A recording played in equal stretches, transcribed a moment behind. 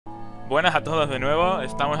Buenas a todos de nuevo,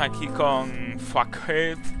 estamos aquí con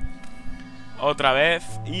Facade otra vez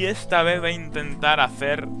y esta vez voy a intentar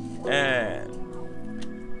hacer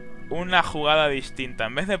una jugada distinta.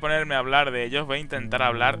 En vez de ponerme a hablar de ellos, voy a intentar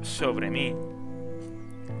hablar sobre mí.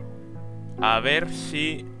 A ver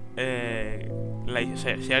si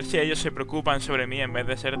si ellos se preocupan sobre mí en vez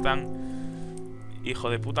de ser tan hijo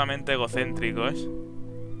de putamente egocéntricos.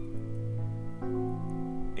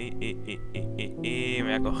 Y me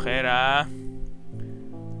voy a coger a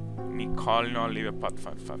Nicole, no live pat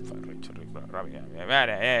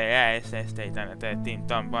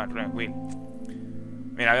Will.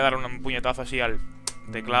 Mira, voy a dar un puñetazo así al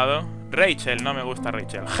teclado. Rachel, no me gusta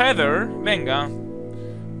Rachel. Heather, venga.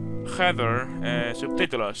 Heather,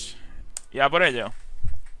 subtítulos. Ya por ello.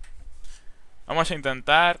 Vamos a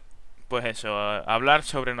intentar, pues eso, hablar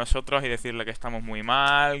sobre nosotros y decirle que estamos muy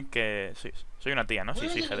mal, que soy una tía, ¿no? Sí,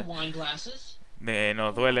 Heather.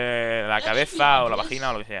 Nos duele la cabeza o la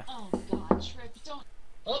vagina o lo que sea.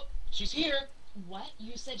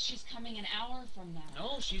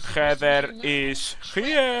 Heather is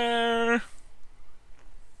here.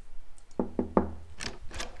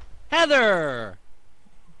 Heather!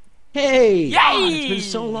 Hey! Yay! God, it's been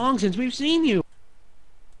so long since we've seen you.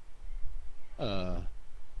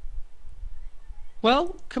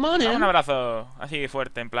 Well, come on in. Un abrazo así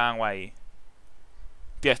fuerte, en plan guay.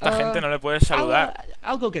 Tío, esta gente no le puedes saludar.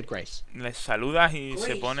 I'll go get Grace. Les saludas y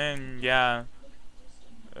se ponen ya...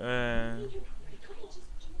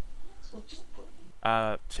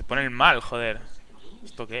 se ponen mal, joder.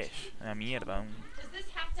 ¿Esto qué es? Una mierda.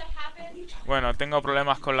 Bueno, tengo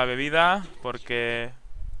problemas con la bebida porque...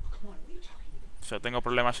 tengo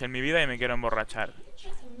problemas en mi vida y me quiero emborrachar.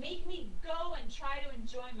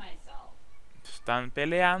 Están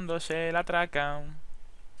peleándose, la atracan.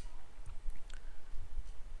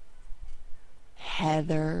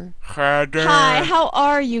 Heather. Heather. Hi, how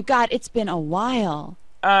are you? God, it's been a while.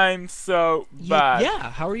 I'm so bad.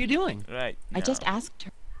 Yeah, how are you doing? Right now. I just asked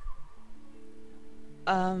her.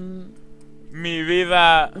 Mi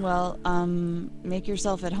vida Well, make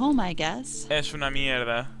yourself at home, I guess. es una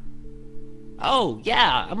mierda. Oh,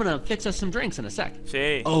 yeah, I'm gonna fix us some drinks in a sec.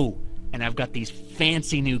 Sí. Oh, and I've got these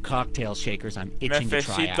fancy new cocktail shakers I'm itching to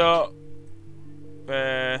try out.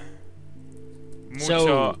 Necesito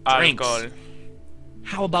mucho drinks. alcohol.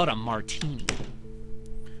 How about a martini?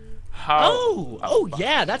 How Oh,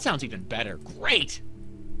 yeah, that sounds even better. Great!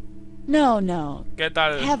 No. ¿Qué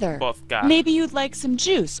tal Heather, vodka? maybe you'd like some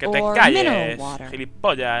juice Que te or calles, mineral water.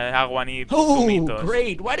 gilipollas, agua ni Oh, zumitos.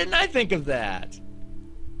 great! Why didn't I think of that?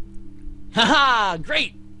 Haha,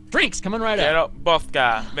 great! Drinks coming right up. Quiero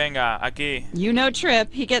vodka, venga, aquí. You know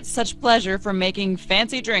Trip, he gets such pleasure from making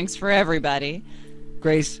fancy drinks for everybody.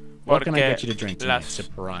 Grace, what can I Porque get you to drink tonight? las-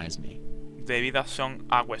 Surprise me. Bebidas son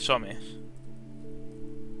agüesomes.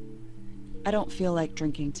 I don't feel like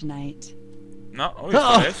drinking tonight. ¿No? Uy,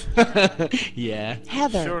 ¿esto es? Yeah.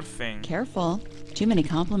 Heather, Sure thing. careful. Too many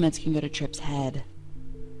compliments can go to Trip's head.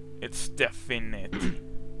 It's definite.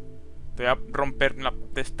 Te voy a romper la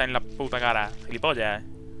testa en la puta cara. Gilipollas.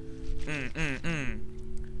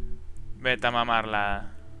 Vete a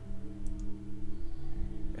mamarla.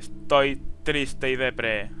 Estoy triste y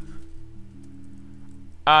depre.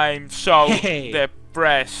 I'm so Hey,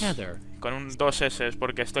 depressed. Heather. Con dos S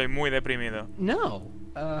porque estoy muy deprimido. No.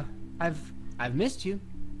 I've missed you.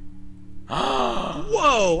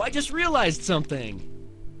 Whoa, I just realized something.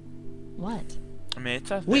 What? ¿Me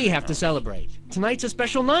echas? We have No. to celebrate. Tonight's a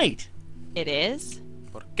special night. It is?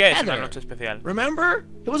 ¿Por qué es una Heather, noche especial? Remember?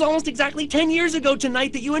 It was almost exactly 10 years ago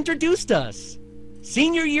tonight that you introduced us.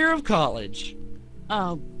 Senior year of college.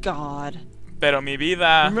 Oh, God. Pero mi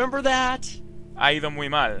vida Remember that? ha ido muy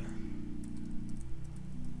mal.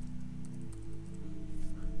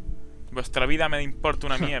 Vuestra vida me importa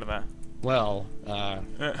una mierda. Well,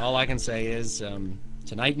 all I can say is,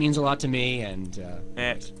 tonight means a lot to me, and,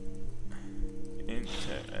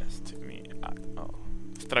 Interest me at all.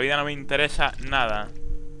 Vuestra vida no me interesa nada.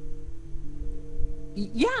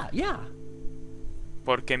 yeah.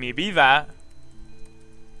 Porque mi vida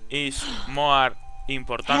is more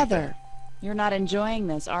importante. Heather, you're not enjoying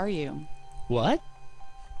this, are you? What?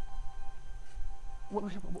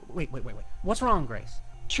 Wait. What's wrong, Grace?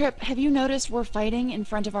 Trip, have you noticed we're fighting in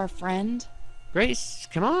front of our friend? Grace,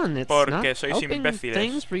 come on, it's Porque not sois helping imbéciles.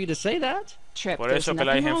 things for you to say that. Trip, Por there's eso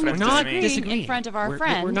nothing peleáis wrong with enfrente de Not mí. disagreeing in front of our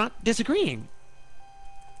friend. We're not disagreeing.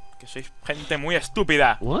 Que sois gente muy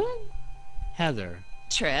estúpida. What? Heather.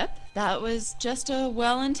 Trip, that was just a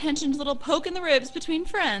well-intentioned little poke in the ribs between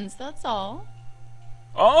friends, that's all.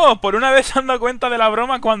 Oh, por una vez se han dado cuenta de la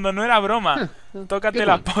broma cuando no era broma. Tócate Good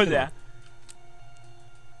la one, good polla.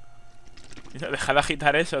 Deja de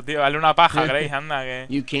agitar eso, tío. Dale una paja, Grace, anda, que...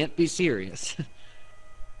 You can't be serious.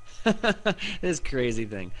 This crazy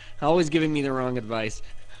thing. Always giving me the wrong advice.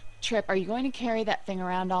 Trip, are you going to carry that thing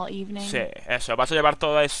around all evening? Sí, eso. Vas a llevar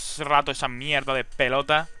todo ese rato esa mierda de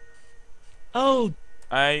pelota. Oh,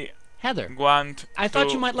 I Heather. want I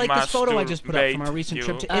thought you might like this photo I just put up from our masturbate recent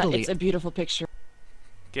trip you. to Italy. It's a beautiful picture.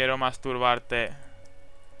 Quiero masturbarte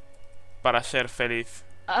para ser feliz.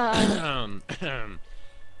 God,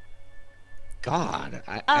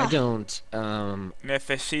 I don't,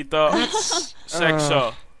 Necesito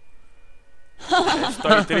sexo.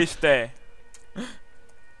 Estoy triste.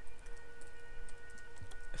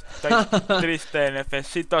 Estoy triste,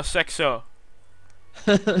 necesito sexo.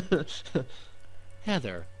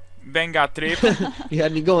 Heather. Venga, Trip, You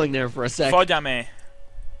had me going there for a sec. fóllame.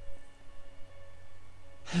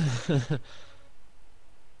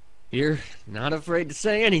 You're not afraid to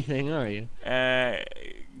say anything, are you?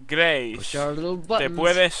 Grace, Push our little te buttons.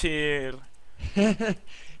 puedes ir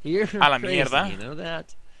You're a la crazy, mierda. you know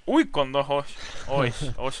that? Uy, con dos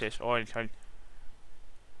oses.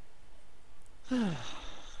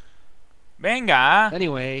 Venga,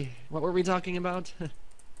 Anyway, what were we talking about?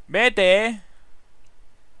 vete.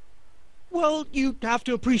 Well, you have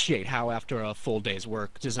to appreciate how after a full day's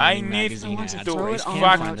work I designing need magazine to ads, throw Grace it can't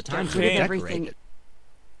back find the time to to him. decorate.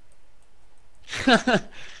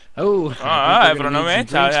 Oh, Pero no me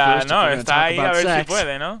echa, o sea, no, está ahí a ver si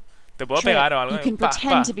puede, ¿no? Te puedo Trip, pegar o algo. you can Pa,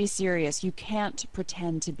 pretend pa. to be serious. You can't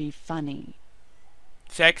pretend to be funny.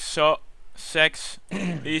 Sex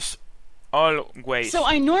is always So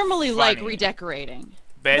I normally like funny. redecorating.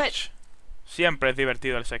 bitch. Siempre es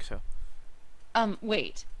divertido el sexo.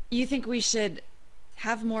 Wait. You think we should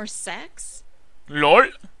have more sex? ¿LOL?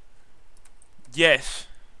 Yes.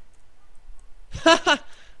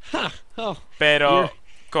 Oh, Pero You're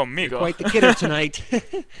conmigo. quite the kidder tonight.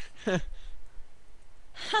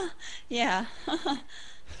 Yeah.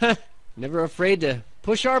 Never afraid to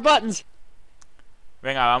push our buttons.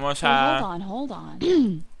 Venga, vamos Well, a... hold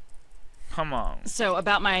on. Come on. So,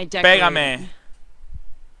 about my decorating. Pégame.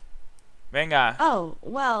 Venga. Oh,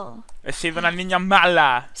 well... He sido una niña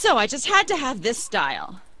mala. So, I just had to have this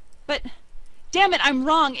style. But, damn it, I'm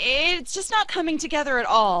wrong. It's just not coming together at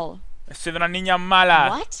all. He sido una niña mala.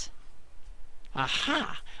 What?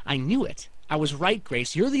 Aha! I knew it. I was right,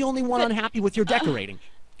 Grace. You're the only one unhappy with your decorating.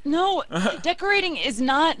 No, decorating is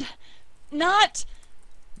not...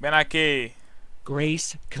 Ven aquí.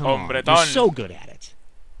 Grace, come on. Hombretón. You're so good at it.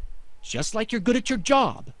 Just like you're good at your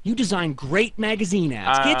job. You design great magazine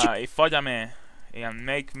ads. Can't you? Y fóllame. And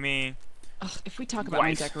make me... Ugh, if we talk about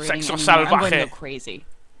my Guay, decorating sexo anymore, I'm going to salvaje. go crazy.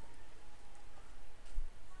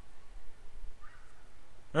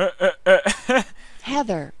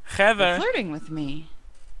 Heather, Heather. you're flirting with me.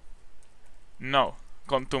 No.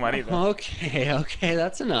 Con tu marido. Okay,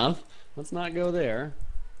 that's enough. Let's not go there.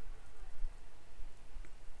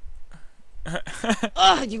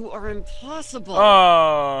 Ugh, you are impossible.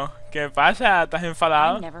 Oh, ¿qué pasa? ¿Estás I'm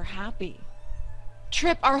enfadado? never happy.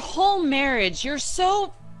 Trip, our whole marriage, you're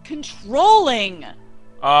so controlling.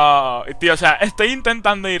 Oh, tío, o sea, estoy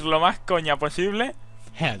intentando ir lo más coña posible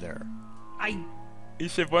Heather, y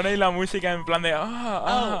se pone ahí la música en plan de...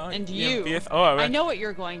 Oh, and y you. empieza... Oh, a I ver. know what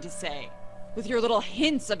you're going to say. With your little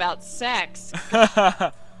hints about sex.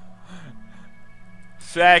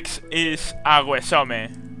 Sex is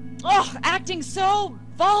aguesome. Ugh, acting so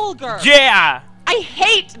vulgar. Yeah! I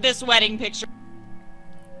hate this wedding picture.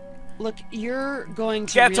 Look, you're going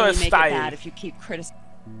to Ghetto really make style. it bad if you keep criticizing.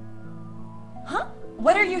 Huh?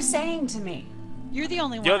 What are you saying to me? You're the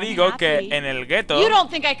only one Yo digo que unhappy. en el gueto You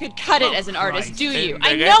don't think I could cut it as an artist, do you? In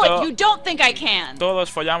I the know ghetto- it. You don't think I can. todos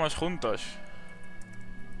follamos juntos.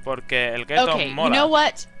 Porque el gueto Okay, mola. you know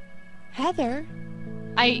what? Heather,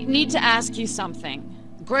 I need to ask you something.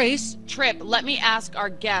 Grace. Trip, let me ask our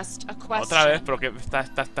guest a question. Otra vez, porque está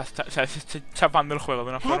o sea, se está chapando el juego de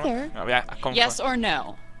una forma... Heather. No, vea, Yes or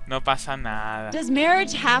no? no pasa nada. Does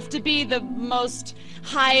marriage have to be the most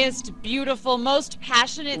highest, beautiful, most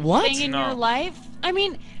passionate What? thing in No. your life? I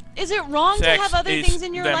mean, is it wrong Sex to have other is things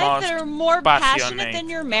in your the life that most are more passionate passionate. than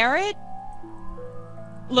your marriage?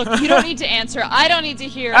 Look, you don't need to answer. I don't need to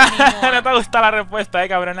hear No anymore. te gusta la respuesta,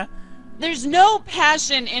 cabrona. There's no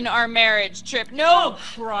passion in our marriage, Trip. No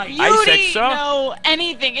Christ. ¿Hay beauty, sexo? no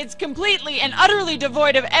anything. It's completely and utterly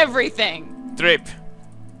devoid of everything. Trip.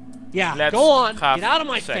 Yeah, Let's go on. have Get out of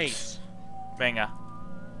my sex. face. Venga.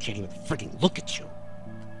 Can't even freaking look at you.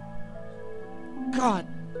 God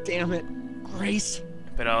damn it, Grace.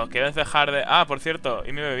 Pero quieres dejar de... Ah, por cierto,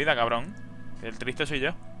 y mi bebida, cabrón. Que el triste soy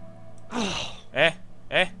yo. Oh,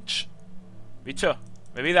 Shh. Bicho,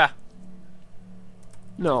 bebida.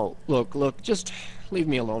 No, look, just leave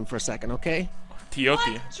me alone for a second, okay? Tío,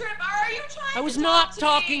 tío. Trip, are you trying I was not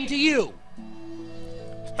talking to you!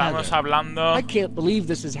 Estamos Heather, hablando I can't believe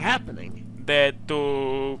this is happening. de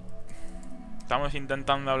tu... Estamos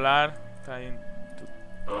intentando hablar...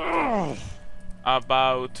 Ugh.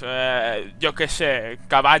 About... yo qué sé,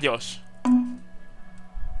 caballos.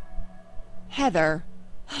 Heather.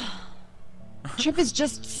 Trip is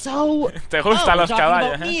just so... ¿Te gustan we're los talking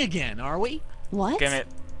caballos, about me again, are we? What? Que me...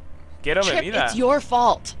 Quiero Trip, bebida. it's your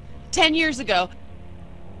fault. 10 years ago.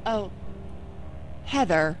 Oh.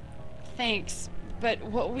 Heather. Thanks. But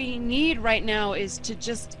what we need right now is to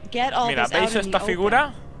just get all Mira, this out ¿veis in the esta open.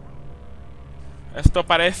 figura? Esto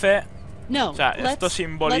parece No, O sea, esto let's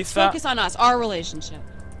simboliza- focus on us, our relationship.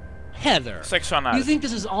 Heather, sexo anal. you think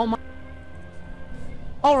this is all my...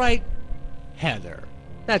 Alright, Heather,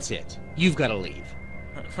 that's it. You've got to leave.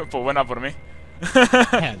 Pues buena por mí.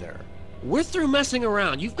 Heather, we're through messing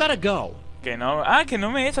around. You've got to go. Que no... Ah, que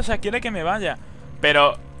no me echa, o sea, quiere que me vaya.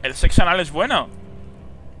 Pero el sexo anal es bueno.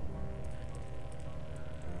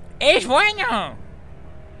 ¡Es bueno!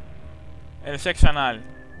 El sexo anal.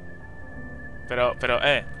 Pero,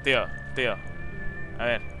 tío. A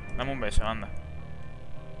ver, dame un beso, anda.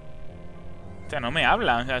 Hostia, no me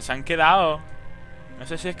hablan, o sea, se han quedado... No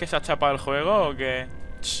sé si es que se ha chapado el juego o que...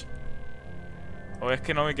 Ch. O es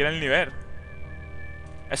que no me quieren ni ver.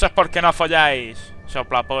 Eso es porque no folláis,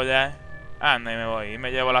 soplapollas. Anda y me voy. Y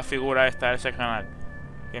me llevo la figura esta del sexo anal.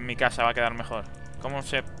 Que en mi casa va a quedar mejor. ¿Cómo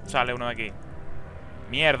se sale uno de aquí?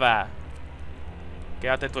 ¡Mierda!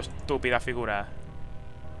 Quédate tu estúpida figura.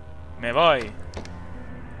 Me voy.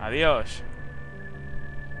 Adiós.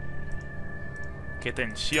 ¡Qué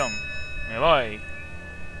tensión! Me voy.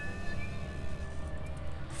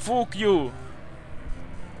 Fuck you.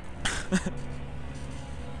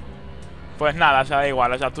 Pues nada, o sea, da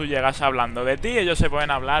igual. O sea, tú llegas hablando de ti y ellos se pueden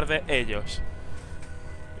hablar de ellos.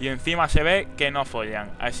 Y encima se ve que no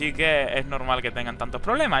follan. Así que es normal que tengan tantos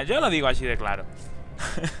problemas. Yo lo digo así de claro.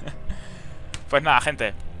 Pues nada,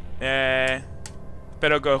 gente.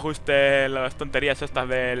 Espero que os gusten las tonterías estas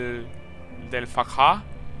del facade.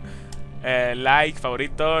 Like,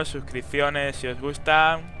 favoritos, suscripciones si os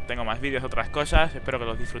gustan. Tengo más vídeos, otras cosas. Espero que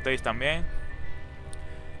los disfrutéis también.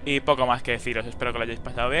 Y poco más que deciros. Espero que lo hayáis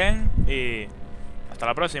pasado bien. Y hasta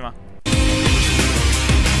la próxima.